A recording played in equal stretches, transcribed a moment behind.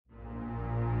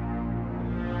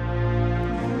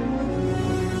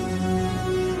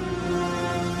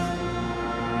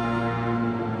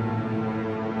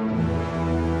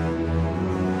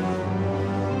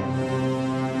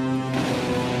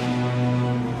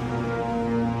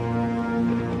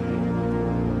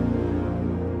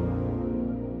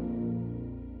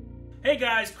Hey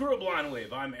guys, Crew of Blind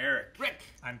Wave. I'm Eric. Rick.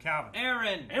 I'm Calvin.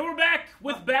 Aaron. And we're back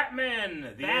with Batman, the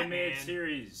Batman. animated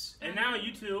series. And now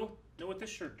you two know what this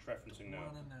shirt's referencing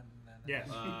now. Yes.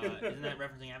 Isn't that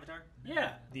referencing Avatar?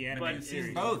 Yeah. The But animated it's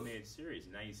series. the animated series.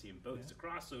 And now you see them both. It's a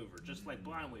crossover, just like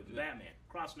Blind Wave and Batman.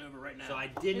 Crossing over right now. So I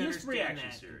didn't In this understand reaction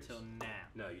that series. until now.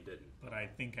 No, you didn't. But I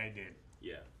think I did.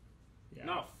 Yeah. Yeah.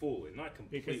 Not fully, not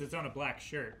completely. Because it's on a black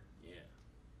shirt. Yeah.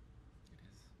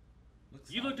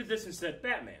 Looks You looked at this and said,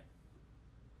 Batman.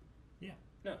 Yeah.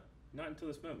 No, not until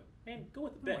this moment. Man, go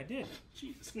with the No, bet. I did.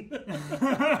 Jesus.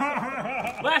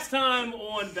 Last time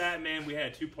on Batman, we had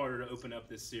a two-parter to open up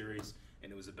this series,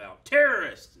 and it was about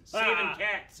terrorists and saving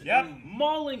cats and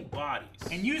mauling bodies.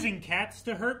 And using cats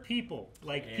to hurt people,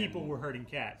 like And people were hurting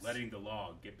cats. letting the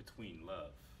law get between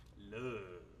love. Love.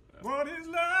 What is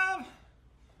love?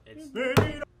 It's...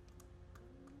 Baby.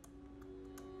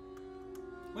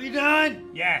 What are you doing?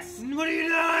 Yes. What are you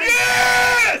doing?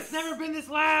 Yes! It's never been this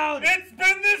loud. It's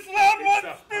been this loud It's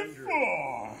once 100.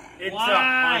 before. It's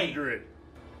Why? 100.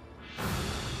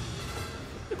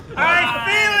 I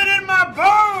feel it in my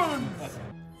bones.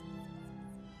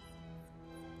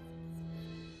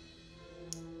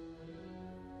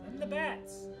 And the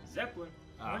bats. Zeppelin.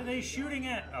 What are they shooting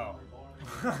at? Oh.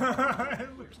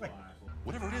 It looks like...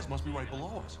 Whatever it is must be right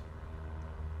below us.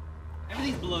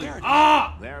 Everything's below you. There it is.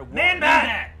 Ah! There it Man was.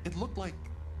 bat! It looked like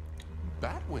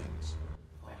bat wings.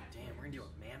 Oh, damn. We're going to do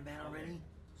a man bat already?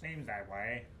 Seems that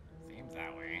way. Seems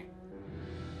that way.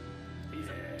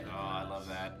 Yeah. Oh, I love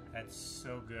that. That's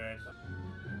so good.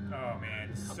 Oh man,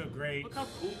 it's so great. Look how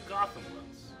cool Gotham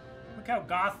looks. Look how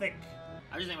gothic.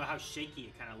 I was just thinking about how shaky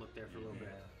it kind of looked there for a little bit.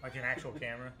 Like an actual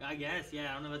camera. I guess,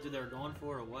 yeah. I don't know if that's what they were going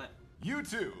for or what. You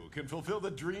too can fulfill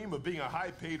the dream of being a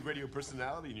high-paid radio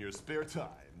personality in your spare time,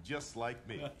 just like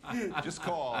me. Just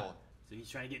call. So he's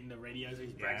trying to get into radio, so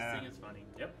he's Yeah. practicing. It's funny.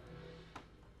 Yep.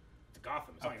 It's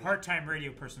Gotham. It's A not like part-time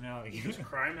radio personality. does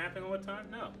crime happen all the time?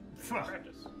 No. Fuck.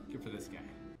 Practice. Good for this guy.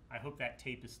 I hope that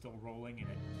tape is still rolling and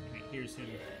it hears him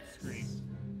scream.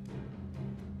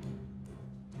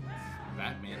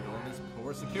 Batman going his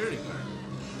poor security guard.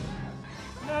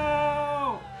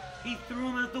 No! He threw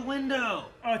him out the window.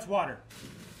 Oh, it's water.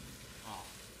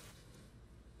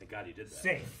 Thank God he did that.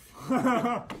 Safe.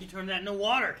 You turned that into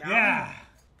water, Calvin. Yeah.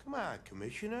 Come on,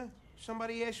 Commissioner.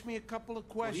 Somebody asked me a couple of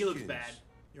Well, questions. he looks bad.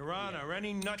 Your Honor,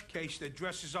 any nutcase that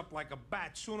dresses up like a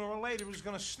bat sooner or later is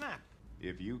gonna snap.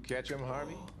 If you catch him,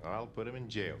 Harvey, I'll put him in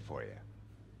jail for you.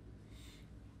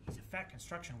 He's a fat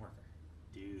construction worker.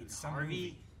 Dude, It's some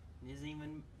Harvey isn't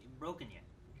even broken yet.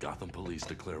 Gotham police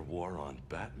declare war on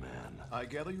Batman. I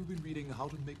gather you've been reading How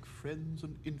to Make Friends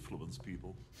and Influence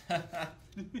People. It's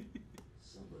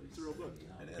a real book.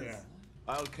 Yeah.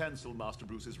 I'll cancel Master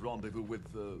Bruce's rendezvous with,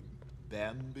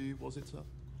 Bambi, was it, sir?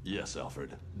 Yes,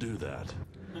 Alfred, do that.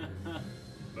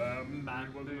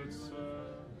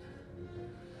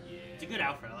 It's a good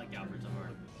Alfred. I like Alfred so far.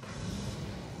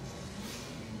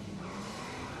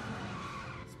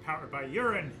 It's powered by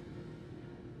urine.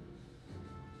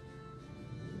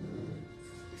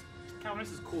 Calvin,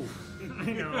 this is cool. I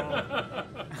know.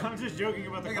 I'm just joking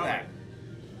about the Look at color. that.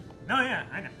 No, yeah,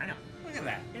 I know. Look at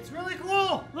that. It's really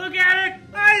cool. Look at it.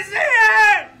 I see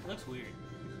it. It looks weird.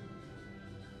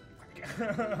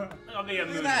 I'll be a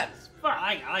Look at that. Fuck.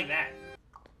 I like that.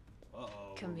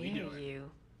 Uh-oh. Come we here, doing? you.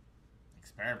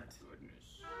 Experiment. Goodness.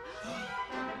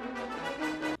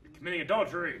 You're committing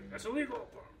adultery. That's illegal.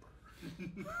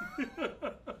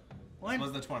 This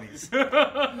was the 20s.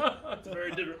 It's a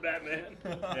very different Batman.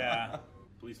 Yeah.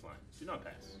 Police line. Do not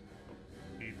pass.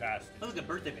 He passed it. That looks like a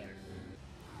birthday banner.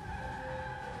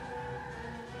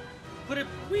 Put it.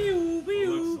 Wee-oo,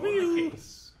 wee-oo, Looks on wee-oo. the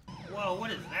case. Whoa,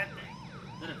 what is that thing?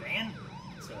 Is that a van?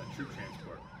 It's a troop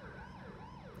transport.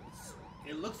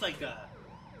 It looks like a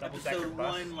Double-decker episode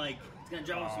bus? 1, like, it's gonna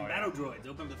drop off some yeah. battle droids.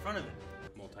 Open up the front of it.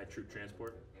 Multi-troop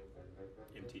transport.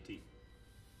 MTT.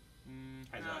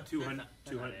 Has No, 200,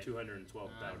 that's not it. 212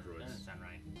 battle That droids. doesn't sound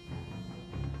right.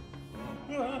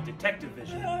 Detective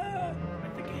vision.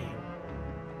 Like the game.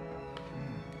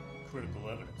 Critical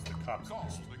evidence. The cops. Call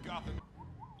the Gotham.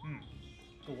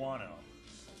 Guano.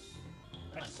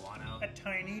 Guano. A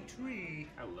tiny tree.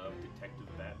 I love Detective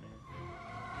Batman.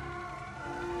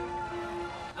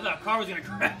 I thought a car was gonna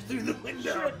crash through the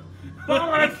window. All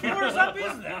right, floors up,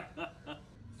 is that?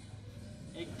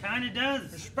 It kinda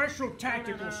does. Special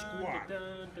tactical squad.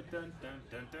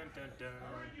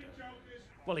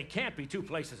 Well, he can't be two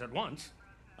places at once.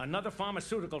 Another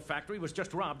pharmaceutical factory was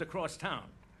just robbed across town.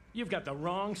 You've got the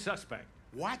wrong suspect.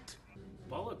 What?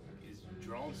 Bullock is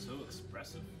drawn so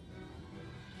expressive.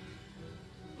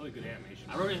 Really good animation.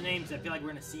 I wrote his name because I feel like we're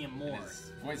gonna see him more.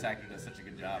 His voice acting does such a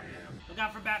good job. Look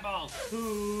out for bat balls.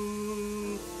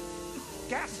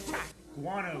 Gas attack!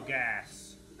 Guano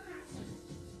gas.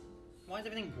 Why is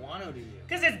everything guano to you?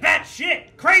 Cause it's bat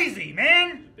shit! Crazy,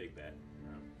 man! Big bat.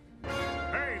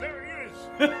 Hey, there he is!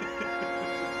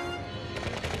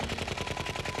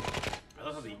 I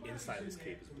love how the inside of his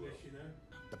cape is blue.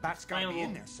 The bat's gotta be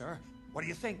in there, sir. What do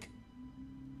you think?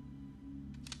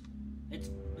 It's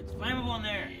flammable in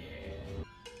there.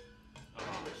 Oh,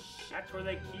 that's where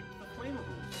they keep the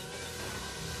flammables.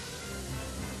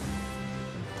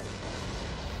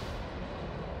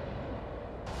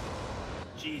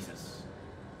 Jesus.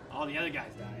 All the other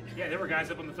guys died. Yeah, there were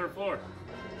guys up on the 3rd floor.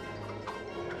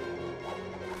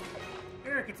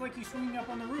 Eric, it's like he's swinging up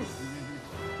on the roof.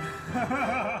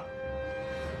 Yeah.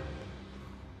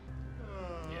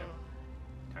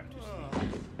 Time to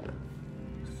sleep.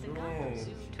 The Gotham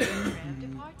Zoo tour tram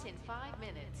departs in 5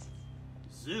 minutes.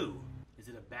 Zoo? Is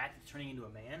it a bat that's turning into a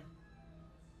man?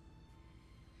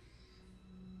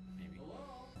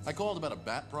 I called about a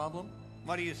bat problem.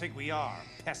 What do you think we are?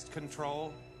 Pest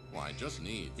control? Why, just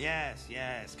needs. Yes,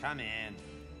 yes, come in.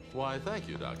 Why, thank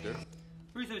you, Doctor.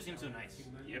 Bruce always seems so nice.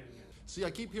 Yep. See,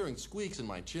 I keep hearing squeaks in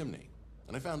my chimney,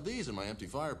 and I found these in my empty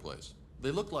fireplace.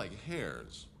 They look like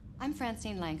hairs. I'm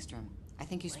Francine Langstrom. I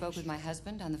think you spoke with my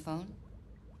husband on the phone?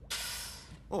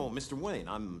 Oh, Mr. Wayne,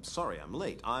 I'm sorry I'm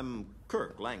late. I'm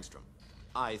Kirk Langstrom.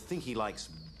 I think he likes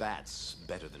bats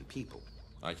better than people.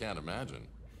 I can't imagine.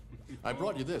 I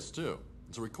brought you this, too.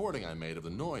 It's a recording I made of the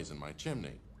noise in my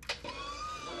chimney.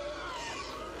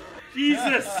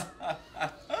 Jesus!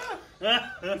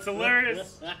 It's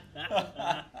hilarious. That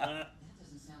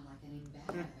doesn't sound like any bat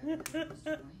I've ever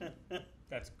heard, Mr. Wayne.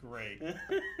 That's great. The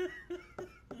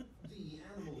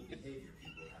animal behavior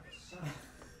people have a sound.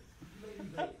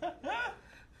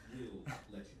 Maybe they will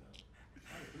let you know.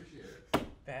 I appreciate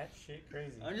it. Bat shit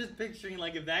crazy. I'm just picturing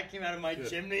like if that came out of my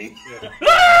chimney. Is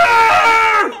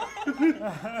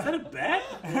that a bat?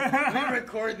 We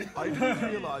record this. I didn't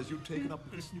realize you'd taken up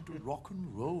listening to rock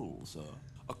and roll, sir.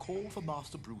 A call for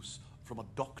Master Bruce from a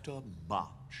Dr. March.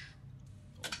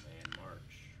 Oh, man,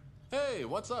 March. Hey,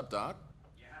 what's up, Doc?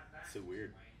 So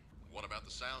weird. What about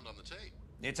the sound on the tape?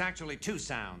 It's actually 2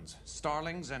 sounds.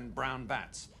 Starlings and brown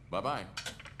bats. Bye-bye.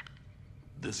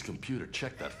 This computer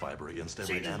checked that fiber against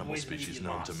every Changes animal voice when you species get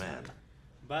known lost. to man.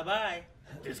 Bye-bye.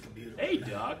 This computer. Hey,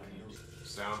 Doc.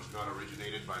 Sound not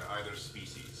originated by either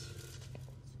species.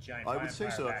 Giant I would say,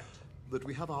 vampire sir, bat. that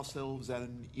we have ourselves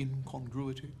an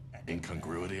incongruity.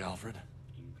 Incongruity, Alfred?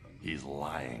 He's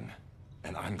lying.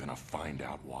 And I'm gonna find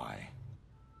out why.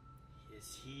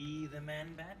 Is he the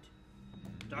man bat?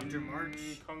 Dr. March?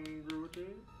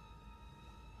 Incongruity?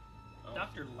 Oh.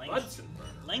 Dr. Bunsen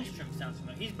burner. Langstrom sounds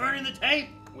familiar. He's burning the tape!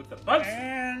 With the Bunsen.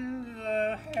 And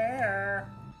the hair.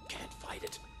 Can't fight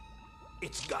it.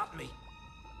 It's got me.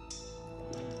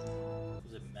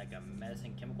 Was it like a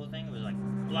medicine chemical thing? It was like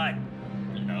blood.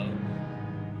 No.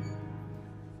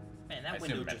 Man, that I window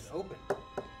assume just medicine. opened.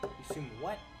 You assume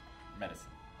what?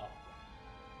 Medicine. Oh.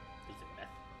 Is it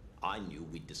meth? I knew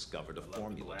we'd discovered a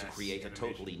formula to glass create a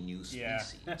animation. totally new Yeah.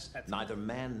 species. Neither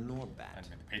man nor bat.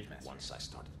 I'm the page master. Once I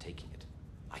started taking it,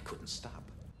 I couldn't stop.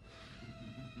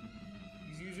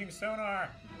 He's using sonar.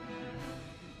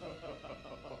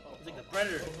 It's like the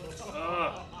Predator.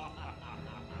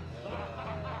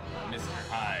 Mr.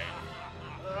 Hyde.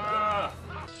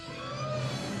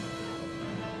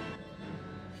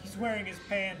 He's wearing his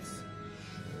pants.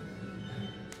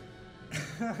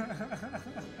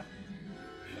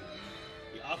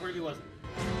 Be awkward if he wasn't.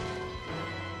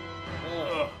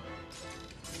 Ugh.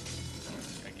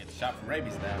 Gonna get shot from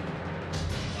rabies now.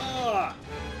 Oh!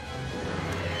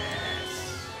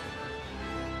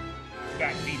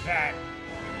 Got to be back.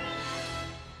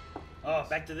 Oh,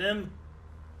 back to them?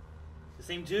 The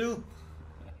same two?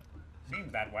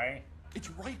 Seems that way. It's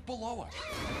right below us.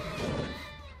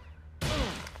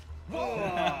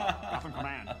 Gotham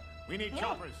Command. We need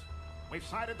choppers. We've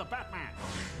sighted the Batman.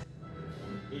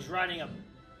 He's riding a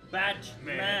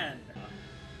Batman.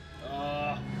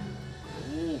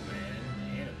 Cool, man.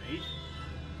 Animation.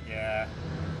 Yeah.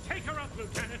 Take her up,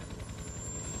 Lieutenant.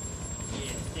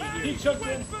 Yeah, stay here. He jumped in.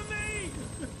 Wait for me!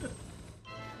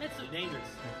 That's so dangerous.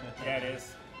 Yeah, it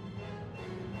is.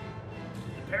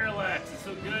 The parallax is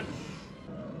so good.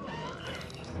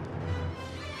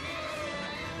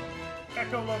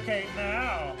 Echolocate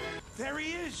now. There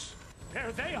he is.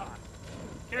 There they are.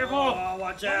 Careful. Oh,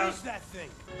 watch What out. is that thing?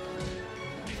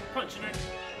 He's punching it.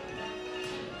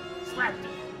 Slapped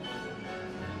it.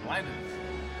 Blinded.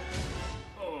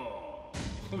 Oh.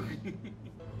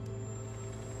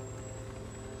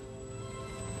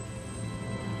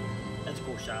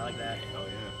 cool shot like that. Oh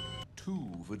yeah. 2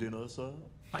 for dinner, sir?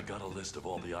 I got a list of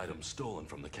all the items stolen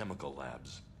from the chemical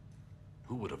labs.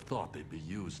 Who would have thought they'd be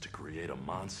used to create a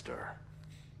monster?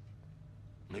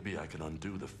 Maybe I can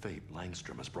undo the fate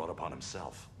Langstrom has brought upon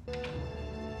himself. Is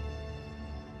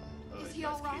he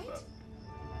all right?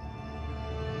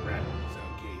 Wrapping his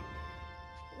own cape.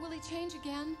 Will he change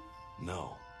again?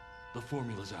 No. The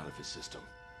formula's out of his system.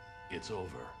 It's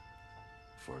over.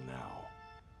 For now.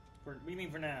 What do you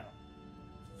mean for now?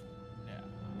 Yeah.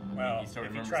 Well, he still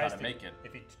if he remembers tries how to make it.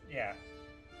 If he,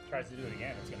 tries to do it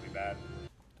again, it's gonna be bad.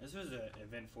 This was an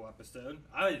eventful episode.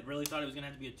 I really thought it was gonna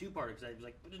have to be a 2-parter because I was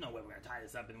like, "There's no way we're gonna tie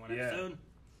this up in one episode."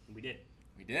 And we did.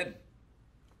 We did.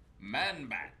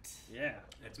 Man-Bat. Yeah.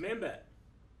 It's Man-Bat.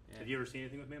 Yeah. Have you ever seen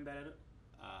anything with Man-Bat in it?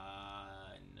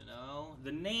 No.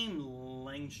 The name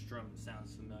Langstrom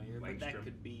sounds familiar, but that Langstrom.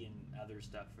 could be in other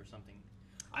stuff or something.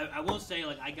 I will say,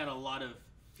 like, I got a lot of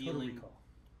Total feeling. Recall.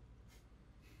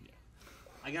 Yeah.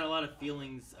 I got a lot of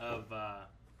feelings of, I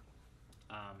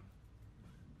don't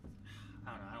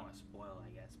know, I don't want to spoil, I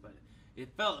guess, but it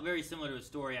felt very similar to a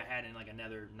story I had in, like,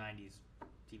 another 90s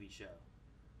TV show.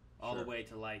 All the way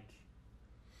to, like,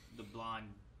 the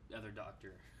blonde other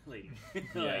doctor lady.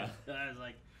 Yeah. I was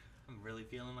like, I'm really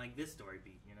feeling like this story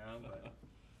beat, you know? But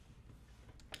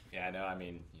Yeah, I know. I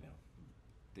mean,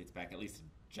 dates back at least to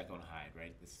Jekyll and Hyde,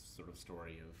 right? This sort of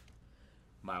story of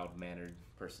mild-mannered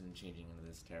person changing into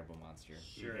this terrible monster.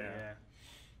 Sure, yeah.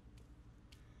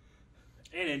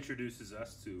 And introduces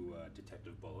us to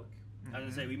Detective Bullock. I was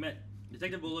gonna say, we met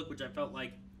Detective Bullock, which I felt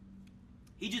like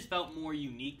he just felt more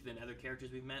unique than other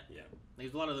characters we've met. Yeah.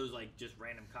 There's a lot of those, like, just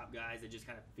random cop guys that just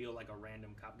kind of feel like a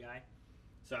random cop guy.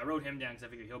 So I wrote him down because I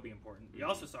figured he'll be important. We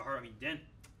also saw Harvey Dent.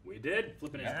 We did.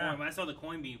 Flipping his coin. When I saw the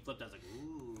coin being flipped, I was like,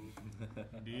 ooh.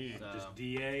 Indeed. So, Just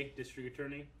DA, District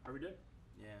Attorney, Harvey Dent.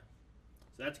 yeah.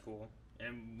 So that's cool.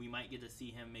 And we might get to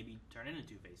see him maybe turn into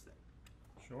Two-Face then.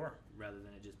 Sure. Rather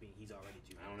than it just being he's already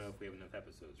Two-Face. I don't know if we have enough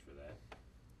episodes for Yeah,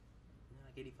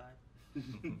 like 85.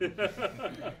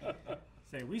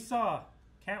 Say, we saw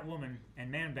Catwoman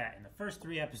and Man-Bat in the first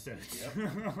 3 episodes. Yep.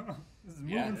 This is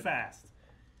moving fast.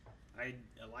 I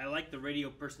like the radio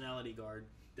personality guard.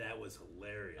 That was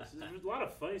hilarious. There's a lot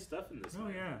of funny stuff in this. Oh,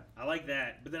 one. yeah. I like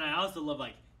that. But then I also love,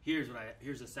 like, here's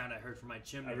the sound I heard from my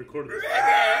chimney. I recorded this.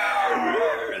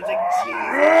 I was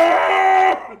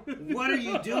like, Jesus. What are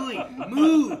you doing?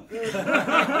 Move!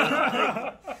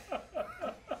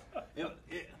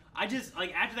 I just,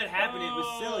 like, after that happened, it was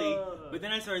silly. But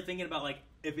then I started thinking about, like,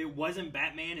 if it wasn't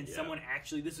Batman and someone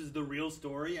actually, this is the real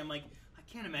story, I'm like, I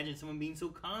can't imagine someone being so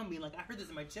calm, being like, I heard this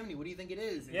in my chimney. What do you think it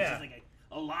is? And it's just like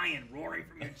a lion roaring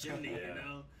from your chimney, you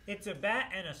know? It's a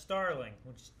bat and a starling,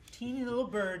 which is a teeny little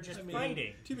bird just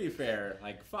fighting. To be fair,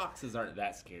 like, foxes aren't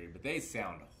that scary, but they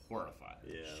sound horrifying.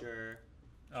 Yeah. Sure.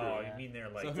 Oh, you mean they're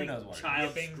like, So who knows what?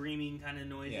 Child screaming kind of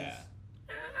noises. Yeah.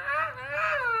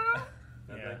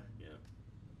 Yeah.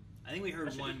 I think we heard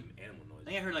Actually, one animal noise. I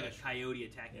think I heard like a coyote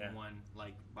attacking one,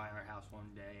 like by our house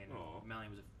one day, and Aw.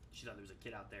 Melanie she thought there was a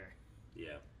kid out there.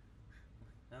 Yeah.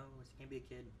 No, it can't be a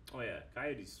kid. Oh yeah,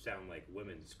 coyotes sound like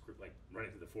women, like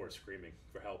running through the forest screaming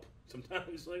for help.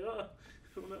 Sometimes, like, oh, I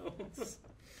don't know. That's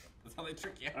how they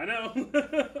trick you. I know.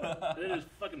 There's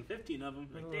fucking 15 of them.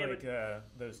 Like, damn like it.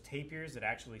 those tapirs that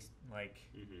actually like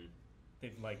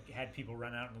they've like had people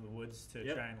run out into the woods to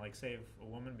try and like save a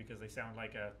woman because they sound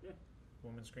like a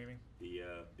woman screaming. The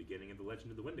beginning of the Legend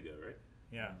of the Wendigo, right?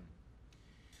 Yeah.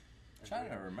 I'm trying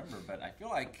to remember, but I feel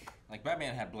like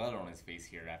Batman had blood on his face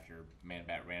here after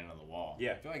Man-Bat ran into the wall.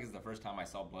 Yeah. I feel like it's the first time I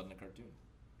saw blood in a cartoon.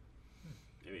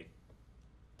 Maybe.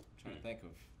 I'm trying to think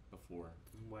of before.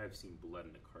 Why I've seen blood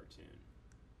in a cartoon.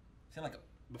 I've seen like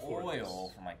Before oil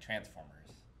this. from like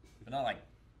Transformers, but not like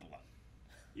blood.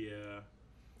 Yeah.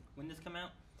 When did this come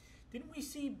out? Didn't we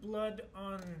see blood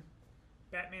on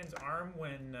Batman's arm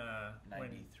when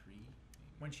 93?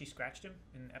 when she scratched him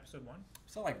in episode 1?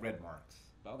 We saw like red marks,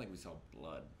 but I don't think we saw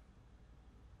blood.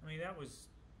 I mean, that was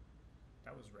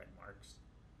red marks.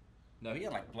 No, he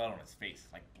had like blood on his face,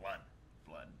 like blood.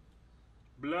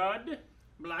 Blood.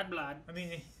 I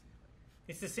mean,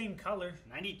 it's the same color.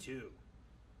 92.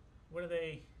 What are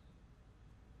they?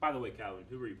 By the way, Calvin,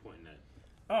 who were you pointing at?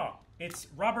 Oh, it's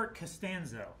Robert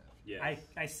Costanzo. Yeah.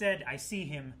 I said I see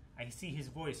him. I see his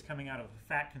voice coming out of a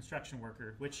fat construction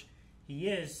worker, which he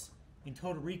is in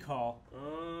Total Recall.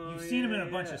 Oh, You've seen him in a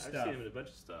bunch of stuff. I've seen him in a bunch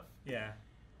of stuff. Yeah.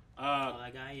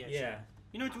 That guy? Yeah. Sure.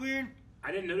 You know what's weird?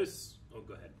 I didn't notice. Oh,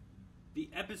 go ahead. The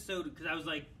episode, because I was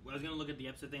like, I was going to look at the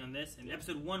episode thing on this, and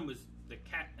episode 1 was the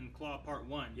Cat and Claw Part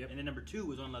 1, and then number 2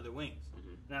 was on Leather Wings.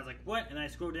 And I was like, what? And I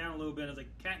scrolled down a little bit, and I was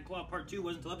like, Cat and Claw Part 2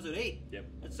 wasn't until episode 8. Yep.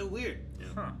 That's so weird. Yeah.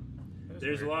 Huh.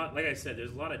 there's weird. a lot, like I said,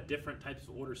 there's a lot of different types of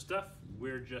order stuff.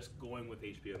 We're just going with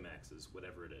HBO Max's,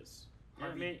 whatever it is.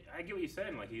 I mean, I get what you're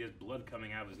saying. Like, he has blood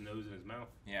coming out of his nose and his mouth.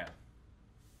 Yeah.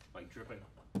 Like, dripping.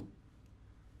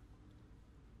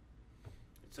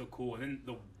 It's so cool. And then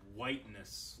the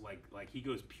whiteness, like he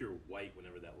goes pure white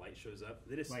whenever that light shows up.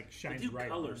 They just, like, shines they do right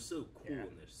color on. so cool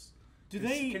in this. Do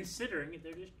they... Considering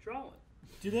they're just drawing.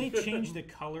 Do they change the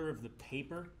color of the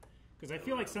paper? Because I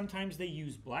feel like sometimes they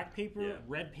use black paper,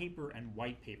 red paper, and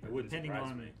white paper, depending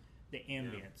on the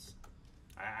ambience.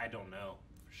 I don't know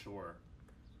for sure,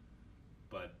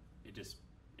 but it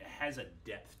has a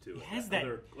depth to it. It has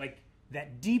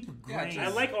that deep gray. I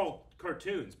like all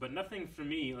cartoons, but nothing for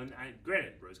me. And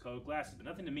granted, rose-colored glasses, but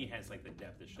nothing to me has like the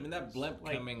depth that shows. I mean, that blimp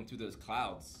coming through those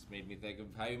clouds made me think of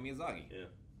Hayao Miyazaki.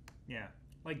 Yeah,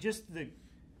 like just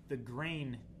the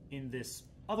grain in this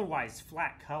otherwise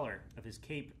flat color of his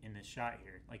cape in this shot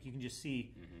here. Like you can just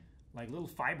see like little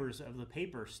fibers of the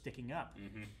paper sticking up,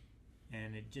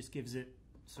 and it just gives it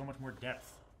so much more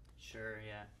depth. Sure,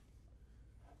 yeah.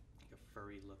 Like a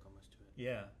furry look almost to it.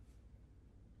 Yeah.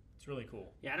 It's really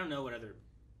cool. Yeah, I don't know what other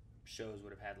shows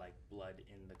would have had like blood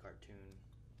in the cartoon.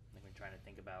 Like when trying to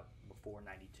think about before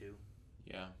 '92.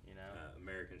 Yeah. You know,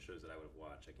 American shows that I would have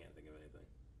watched. I can't think of anything.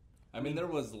 I mean, there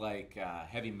was like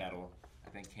Heavy Metal. I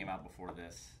think came out before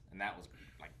this, and that was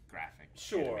like graphic.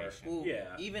 Sure. Animation. well,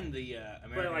 Yeah. Even the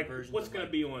American But like, version. what's going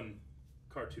to be on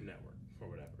Cartoon Network or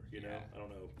whatever? You know, I don't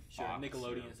know. Sure, Fox,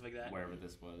 Nickelodeon and stuff like that. Wherever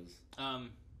this was.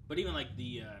 But even like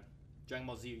the Dragon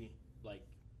Ball Z, like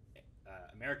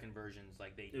American versions,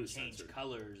 like they changed censored.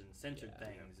 colors and censored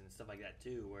things and stuff like that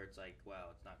too, where it's like, well,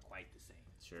 it's not quite the same.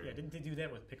 Sure. Yeah, didn't they do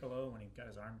that with Piccolo when he got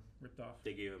his arm ripped off?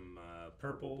 They gave him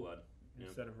purple blood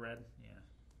instead of red.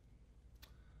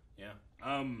 Yeah.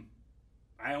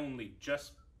 I only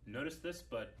just noticed this,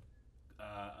 but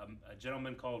a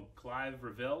gentleman called Clive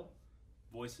Reville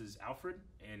voices Alfred,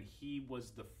 and he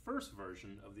was the first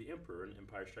version of the Emperor in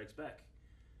Empire Strikes Back.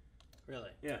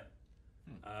 Really? Yeah.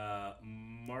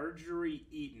 Marjorie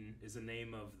Eaton is the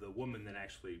name of the woman that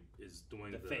actually is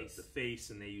doing the face,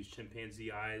 and they use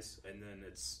chimpanzee eyes, and then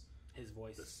it's his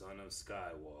voice. The son of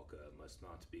Skywalker must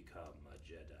not become a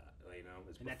Jedi. You know,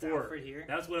 it's and before, that's Alfred here?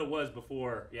 That's what it was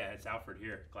before. Yeah, it's Alfred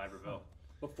here, Clive Reville.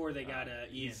 Before they got Ian.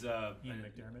 He's Ian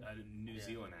McDermott. a New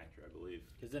Zealand actor, I believe.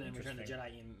 Because then in Return of the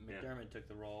Jedi, Ian McDermott took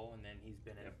the role, and then he's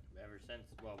been in it ever since.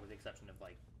 Well, with the exception of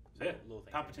like little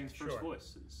things. Palpatine's first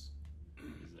voice is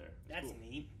there. That's cool.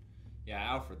 neat. Yeah,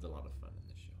 Alfred's a lot of fun in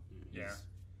this show. Yeah. He's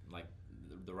like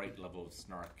the right level of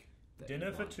snark.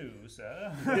 Dinner for two,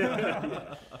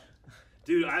 sir.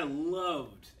 Dude, I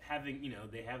loved having,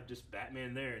 they have just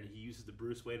Batman there, and he uses the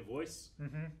Bruce Wayne voice.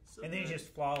 Mm-hmm. So and then he just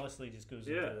flawlessly just goes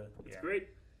into the... It's great.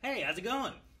 Hey, how's it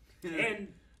going? And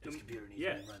this computer needs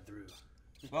to run through.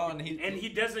 Well, and he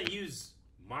doesn't use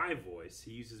my voice.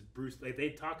 He uses Bruce. Like, they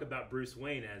talk about Bruce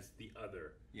Wayne as the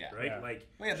other. Yeah. Right? Yeah. Like,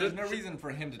 well, yeah, there's no reason for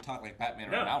him to talk like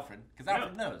Batman around Alfred, because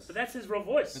Alfred knows. But that's his real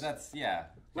voice. But that's, yeah.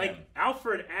 Like,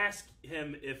 Alfred asked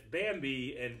him if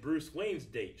Bambi and Bruce Wayne's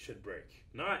date should break,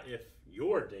 not if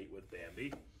your date with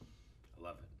Bambi. I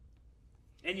love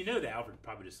it. And that Alfred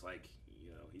probably just like,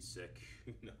 he's sick.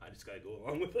 I just gotta go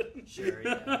along with it. Sure,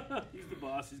 yeah. He's the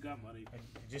boss. He's got money.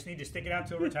 You just need to stick it out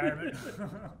till retirement.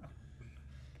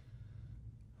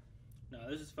 No,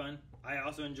 this is fun. I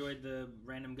also enjoyed the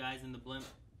random guys in the blimp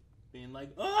being like,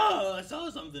 "Oh, I saw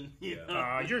something."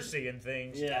 You're seeing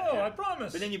things. Yeah, I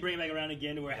promise. But then you bring it back around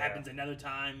again to where it happens another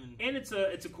time, and it's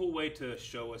a cool way to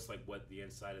show us like what the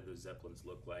inside of those Zeppelins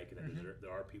look like, and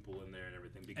there are people in there and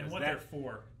everything. Because and what they're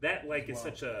for. That is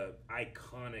such a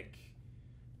iconic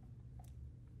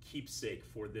keepsake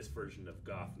for this version of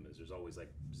Gotham. Is there's always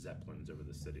like Zeppelins over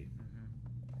the city.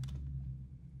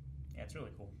 Yeah, it's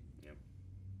really cool. Yep.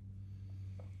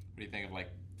 What do you think of like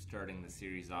starting the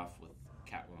series off with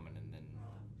Catwoman and then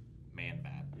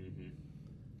Man-Bat?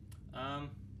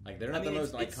 Like they're not the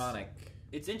most iconic.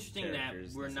 It's interesting that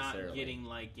we're not necessarily. getting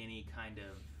like any kind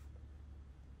of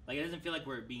like it doesn't feel like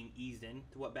we're being eased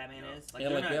into what Batman is. Like, Yeah,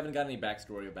 like we haven't got any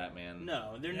backstory of Batman.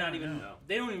 No, they're not even. No.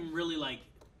 They don't even really like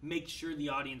make sure the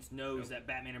audience knows that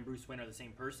Batman and Bruce Wayne are the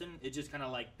same person. It's just kind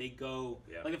of like they go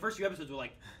like the first few episodes were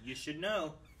like you should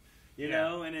know. You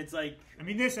know, and it's like... I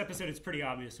mean, this episode, it's pretty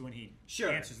obvious when he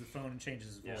answers the phone and changes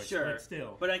his voice. Sure. But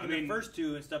still. But like the first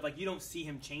two and stuff, like you don't see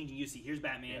him changing. You see, here's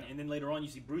Batman, and then later on you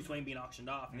see Bruce Wayne being auctioned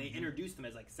off, and they introduce them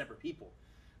as like separate people.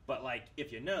 But like,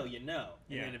 if you know, you know.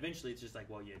 And then eventually it's just like,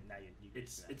 well, you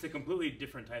It's a completely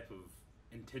different type of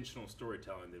intentional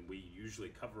storytelling than we usually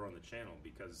cover on the channel,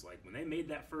 because like when they made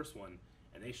that first one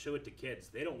and they show it to kids,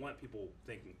 they don't want people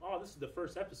thinking, oh, this is the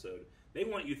first episode. They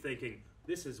want you thinking,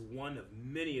 this is one of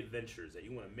many adventures that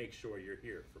you want to make sure you're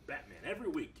here for Batman every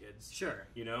week, kids. Sure.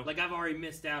 You know? Like, I've already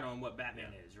missed out on what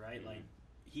Batman is, right? Like,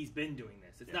 he's been doing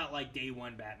this. It's not like day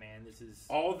one Batman. This is...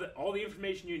 All the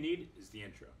information you need is the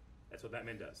intro. That's what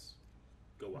Batman does.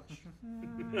 Go watch.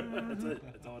 That's it.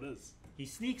 That's all it is. He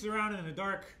sneaks around in the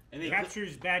dark, and then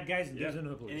captures bad guys, and gives them to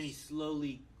the police. And then he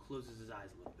slowly closes his eyes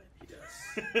a little bit. He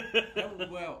does.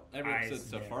 Well, every episode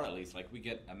so far, at least, like we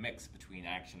get a mix between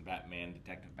action Batman,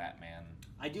 Detective Batman.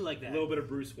 I do like that. A little bit of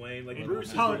Bruce Wayne. Like, And Bruce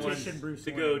is the politician one Bruce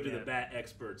to go Wayne, to yeah. the Bat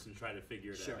experts and try to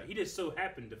figure it Sure. out. He just so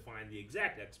happened to find the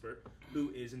exact expert who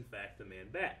is, in fact, the Man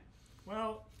Bat.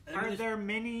 Well, I mean, are there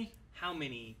many... How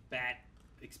many Bat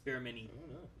experimenting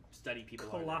study people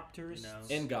are Colopters? there,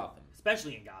 In Gotham.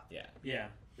 Especially in Gotham. Yeah.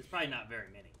 There's probably not very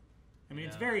many. I mean, you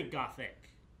it's know? very gothic.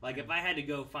 Like, if I had to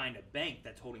go find a bank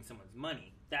that's holding someone's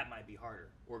money, that might be harder.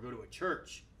 Or go to a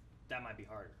church, that might be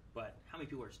harder. But how many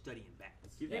people are studying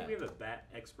bats? Do you think we have a Bat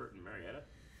expert in Marietta?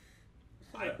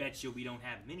 I bet you we don't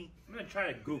have many. I'm going to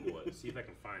try to Google it, see if I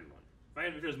can find one.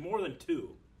 If there's more than 2,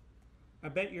 I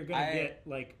bet you're going to get,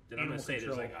 like, then I'm going to say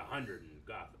control. there's like 100 in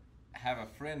Gotham. I have a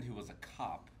friend who was a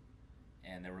cop,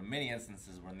 and there were many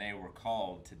instances when they were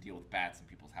called to deal with bats in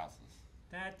people's houses.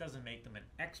 That doesn't make them an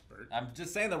expert. I'm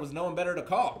just saying there was no one better to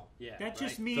call. Yeah, That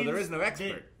just means So there is no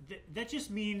expert. That just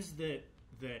means that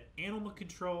animal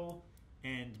control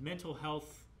and mental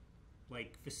health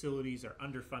like facilities are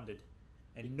underfunded,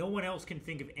 and no one else can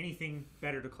think of anything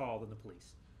better to call than the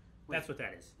police. That's what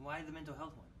that is. Why the mental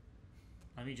health one?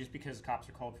 I mean, just because cops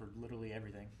are called for literally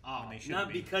everything. Oh, when they shouldn't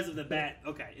not be. because of the bat.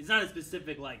 Okay, it's not a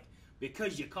specific like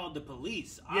because you called the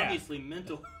police. Yeah. Obviously,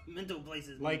 mental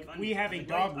places. need Like, funding. we have a Like,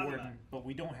 what are you dog talking warden, about? but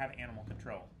we don't have animal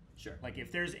control. Sure. Like,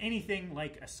 if there's anything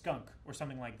like a skunk or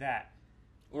something like that,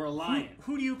 or a lion,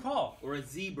 who do you call? or a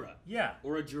zebra, Yeah,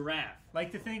 or a giraffe,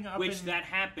 like the thing up which in that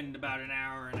happened about an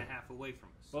hour and a half away from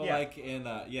us. Well, Yeah. like in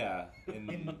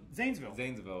in Zanesville.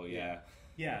 Zanesville, yeah.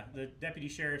 Yeah, the deputy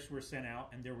sheriffs were sent out,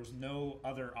 and there was no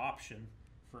other option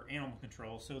for animal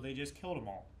control, so they just killed them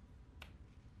all.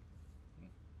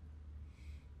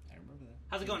 I remember that.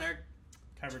 How's it going, Eric?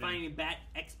 Did Covered you find in, any bat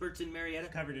experts in Marietta?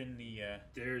 covered in the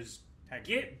There's tag.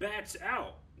 Get Bats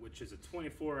Out, which is a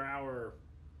 24-hour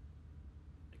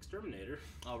exterminator.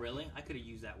 Oh, really? I could have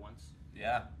used that once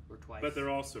Yeah. or twice. But they're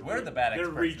also We're the Bat they're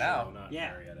experts regional, now. not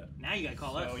yeah. Marietta. Now you gotta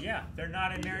call us. So yeah, they're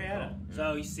not in Marietta.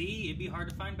 So you see, it'd be hard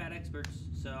to find bat experts.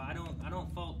 So I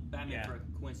don't fault Batman Yeah. for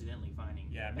coincidentally finding.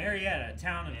 Yeah, bat. Marietta, a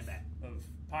town And bat. of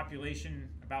population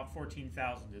about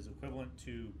 14,000, is equivalent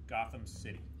to Gotham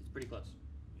City. It's pretty close.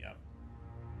 Yep.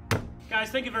 Guys,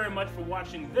 thank you very much for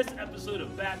watching this episode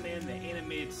of Batman the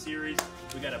Animated Series.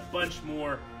 We got a bunch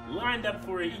more lined up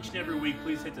for you each and every week.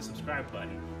 Please hit the subscribe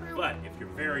button. But if you're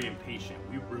very impatient,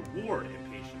 we reward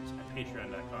impatience at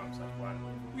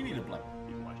patreon.com/blindwave. We need a blank.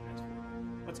 You can watch next week.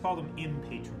 Let's call them M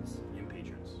patrons.